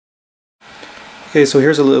Okay, so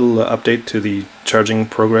here's a little update to the charging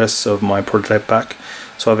progress of my prototype pack.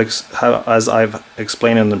 So as I've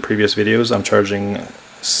explained in the previous videos, I'm charging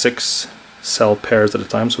 6 cell pairs at a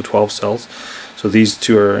time, so 12 cells. So these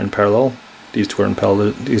two are in parallel, these two are in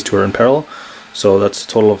parallel, these two are in parallel. So that's a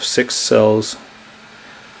total of 6 cells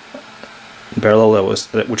in parallel,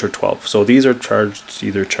 which are 12. So these are charged,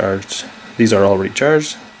 these are already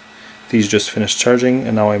charged, these just finished charging,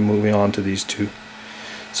 and now I'm moving on to these two.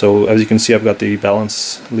 So as you can see, I've got the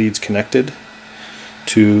balance leads connected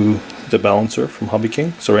to the balancer from Hobby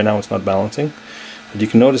King. So right now it's not balancing, but you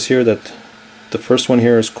can notice here that the first one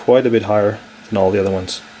here is quite a bit higher than all the other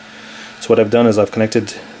ones. So what I've done is I've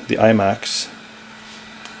connected the iMax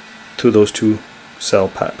to those two cell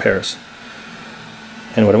pairs,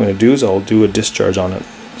 and what I'm going to do is I'll do a discharge on it.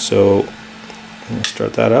 So I'm going to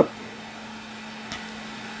start that up,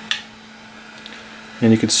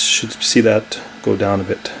 and you should see that go down a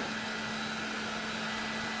bit.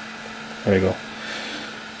 There you go.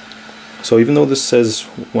 So even though this says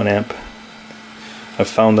 1 amp, I've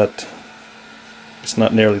found that it's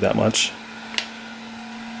not nearly that much.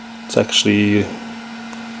 It's actually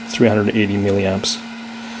 380 milliamps.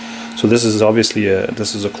 So this is obviously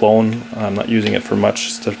this is a clone. I'm not using it for much,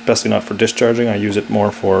 especially not for discharging. I use it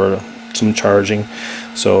more for some charging.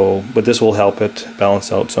 So, but this will help it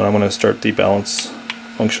balance out. So I'm going to start the balance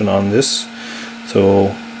function on this. So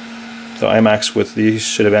the iMax with these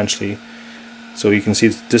should eventually, so you can see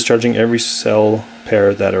it's discharging every cell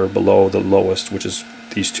pair that are below the lowest, which is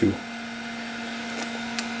these two.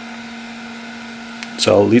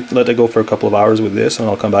 So I'll let it go for a couple of hours with this, and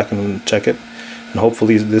I'll come back and check it, and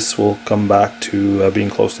hopefully this will come back to being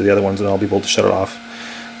close to the other ones, and I'll be able to shut it off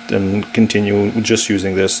and continue just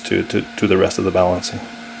using this to the rest of the balancing.